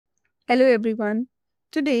Hello everyone.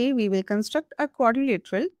 Today we will construct a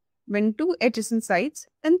quadrilateral when two adjacent sides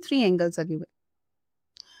and three angles are given.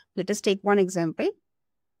 Let us take one example.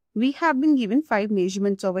 We have been given 5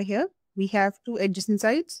 measurements over here. We have two adjacent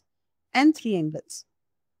sides and three angles.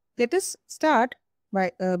 Let us start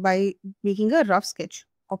by making a rough sketch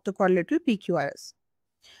of the quadrilateral PQRS.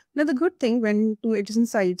 Now the good thing when two adjacent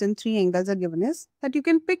sides and three angles are given is that you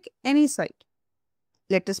can pick any side.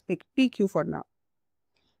 Let us pick PQ for now.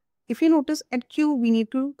 If you notice at Q, we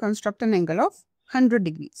need to construct an angle of 100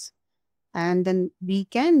 degrees. And then we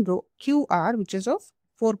can draw QR, which is of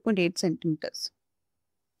 4.8 centimeters.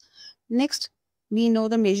 Next, we know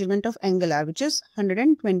the measurement of angle R, which is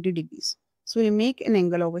 120 degrees. So we make an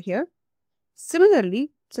angle over here.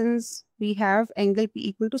 Similarly, since we have angle P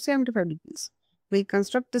equal to 75 degrees, we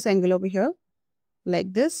construct this angle over here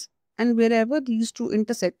like this. And wherever these two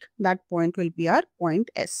intersect, that point will be our point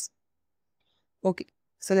S. Okay.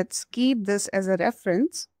 So let's keep this as a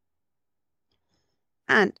reference.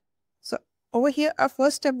 And so over here, our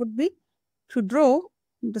first step would be to draw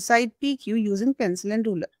the side PQ using pencil and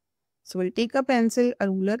ruler. So we'll take a pencil, a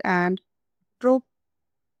ruler and draw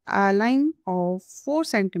a line of 4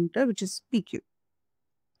 centimeter, which is PQ.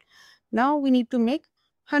 Now we need to make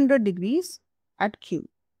 100 degrees at Q.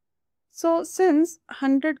 So since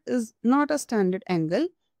 100 is not a standard angle,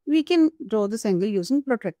 we can draw this angle using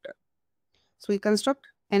protractor. So we'll construct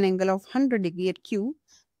an angle of 100 degree at Q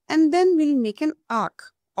and then we'll make an arc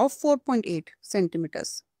of 4.8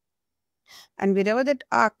 centimeters. And wherever that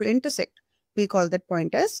arc will intersect, we'll call that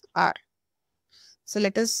point as R. So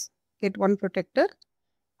let us get one protractor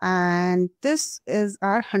and this is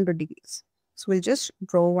our 100 degrees. So we'll just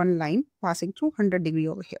draw one line passing through 100 degree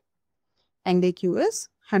over here. Angle Q is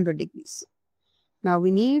 100 degrees. Now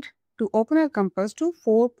we need to open our compass to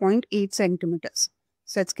 4.8 centimeters.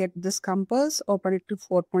 So let's get this compass, open it to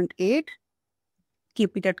 4.8,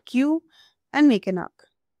 keep it at Q and make an arc.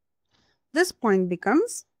 This point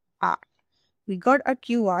becomes R. We got a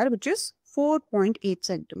QR which is 4.8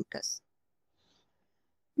 centimeters.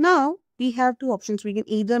 Now we have two options. We can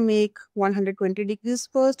either make 120 degrees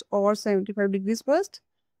first or 75 degrees first.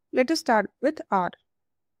 Let us start with R.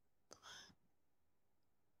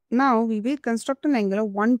 Now we will construct an angle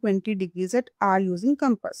of 120 degrees at R using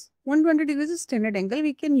compass. 120 degrees is standard angle.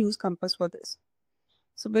 We can use compass for this.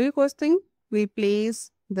 So very first thing, we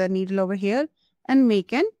place the needle over here and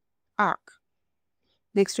make an arc.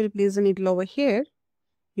 Next we'll place the needle over here.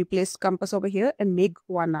 We place compass over here and make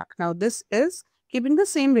one arc. Now this is keeping the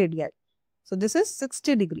same radii. So this is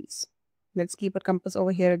 60 degrees. Let's keep a compass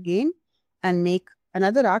over here again and make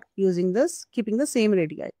another arc using this, keeping the same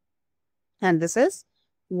radii. And this is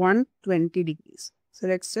 120 degrees. So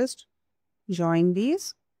let's just join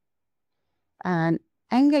these and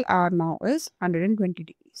angle R now is 120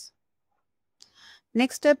 degrees.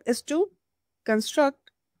 Next step is to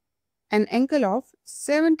construct an angle of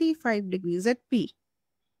 75 degrees at P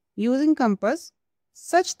using compass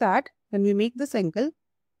such that when we make this angle,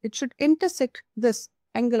 it should intersect this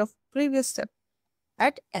angle of previous step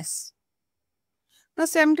at S. Now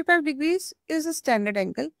 75 degrees is a standard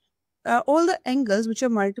angle. All the angles which are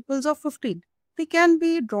multiples of 15, they can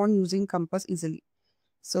be drawn using compass easily.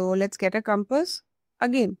 So let's get a compass.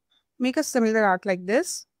 Again, make a similar arc like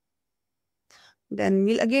this. Then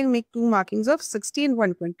we'll again make two markings of 60 and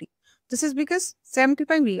 120. This is because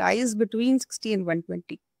 75 lies between 60 and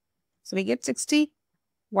 120. So we get 60,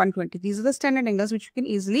 120. These are the standard angles which you can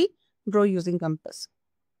easily draw using compass.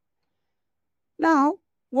 Now,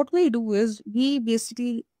 what we do is we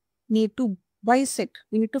basically need to bisect.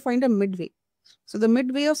 We need to find a midway. So the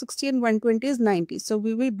midway of 60 and 120 is 90. So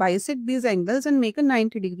we will bisect these angles and make a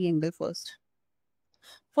 90 degree angle first.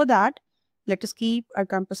 For that, let us keep our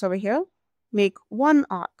compass over here. Make one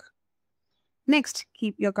arc. Next,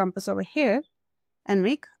 keep your compass over here and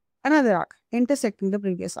make another arc intersecting the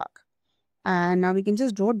previous arc. And now we can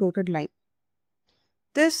just draw a dotted line.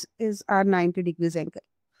 This is our 90 degrees angle.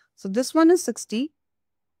 So this one is 60.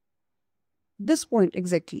 This point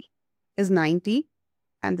exactly is 90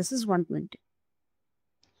 and this is 120.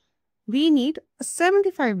 We need a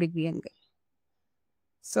 75 degree angle.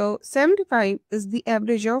 So 75 is the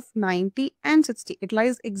average of 90 and 60. It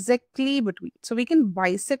lies exactly between. So we can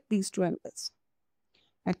bisect these two angles.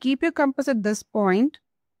 Now keep your compass at this point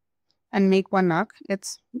and make one arc.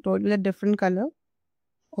 Let's draw it with a different color.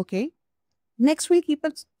 Okay. Next we'll keep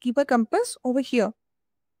a compass over here.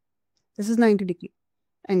 This is 90 degree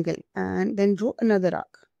angle and then draw another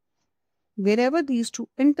arc. Wherever these two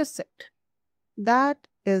intersect, that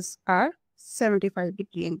is our 75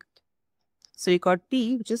 degree angle. So we got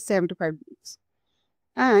P, which is 75 degrees.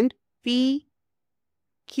 And P,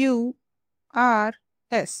 Q R,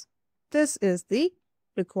 S. This is the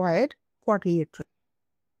required quadrilateral.